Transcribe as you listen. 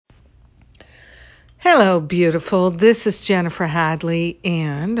Hello, beautiful. This is Jennifer Hadley,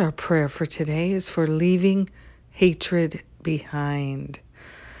 and our prayer for today is for leaving hatred behind.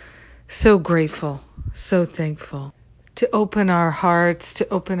 So grateful, so thankful to open our hearts, to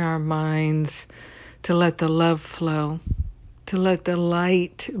open our minds, to let the love flow, to let the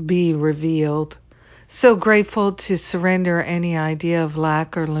light be revealed. So grateful to surrender any idea of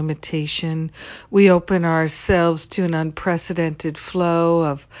lack or limitation. We open ourselves to an unprecedented flow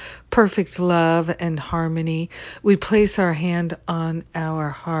of perfect love and harmony. We place our hand on our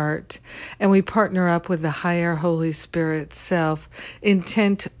heart and we partner up with the higher Holy Spirit self,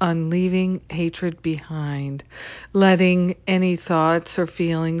 intent on leaving hatred behind, letting any thoughts or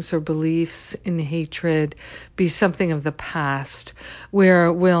feelings or beliefs in hatred be something of the past. We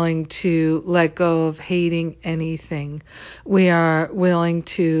are willing to let go of hating anything. We are willing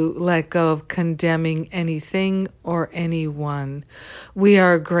to let go of condemning anything or anyone. We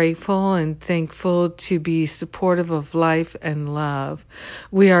are grateful and thankful to be supportive of life and love.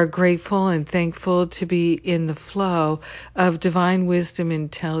 We are grateful and thankful to be in the flow of divine wisdom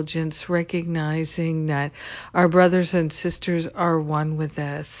intelligence, recognizing that our brothers and sisters are one with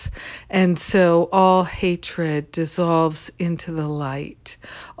us. And so all hatred dissolves into the light.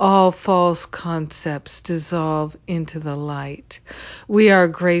 All false concepts dissolve into the light. We are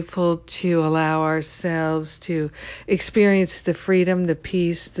grateful to allow ourselves to experience the freedom, the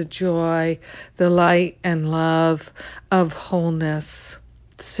peace, the joy, the light and love of wholeness.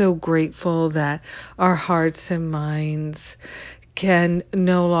 So grateful that our hearts and minds can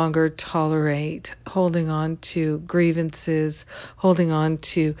no longer tolerate holding on to grievances, holding on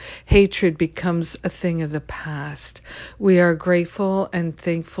to hatred becomes a thing of the past. We are grateful and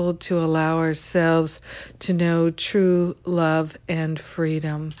thankful to allow ourselves to know true love and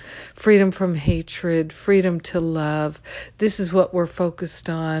freedom. Freedom from hatred, freedom to love. This is what we're focused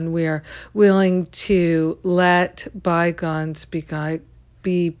on. We are willing to let bygones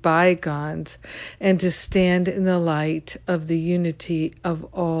be bygones and to stand in the light of the unity of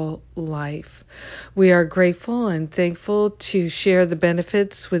all life. We are grateful and thankful to share the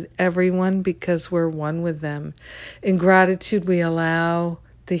benefits with everyone because we're one with them. In gratitude, we allow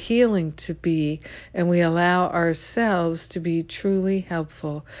the healing to be, and we allow ourselves to be truly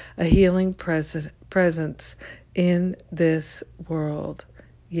helpful, a healing presence in this world.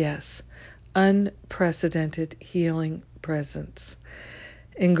 Yes, unprecedented healing presence.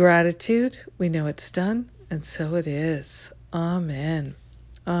 In gratitude, we know it's done, and so it is. Amen.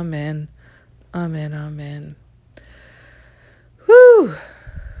 Amen. Amen. Amen. Whew.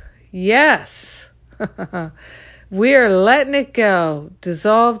 Yes. We are letting it go,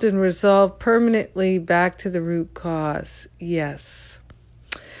 dissolved and resolved permanently back to the root cause. Yes.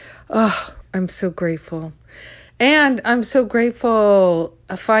 Oh, I'm so grateful. And I'm so grateful.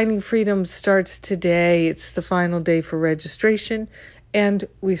 Finding Freedom starts today. It's the final day for registration. And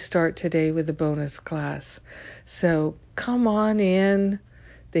we start today with a bonus class. So come on in.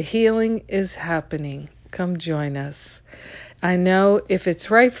 The healing is happening. Come join us. I know if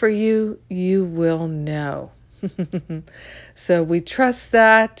it's right for you, you will know. So we trust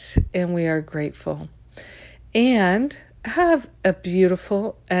that and we are grateful. And have a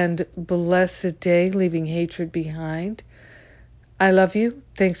beautiful and blessed day, leaving hatred behind. I love you.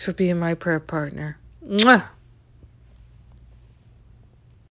 Thanks for being my prayer partner. Mwah.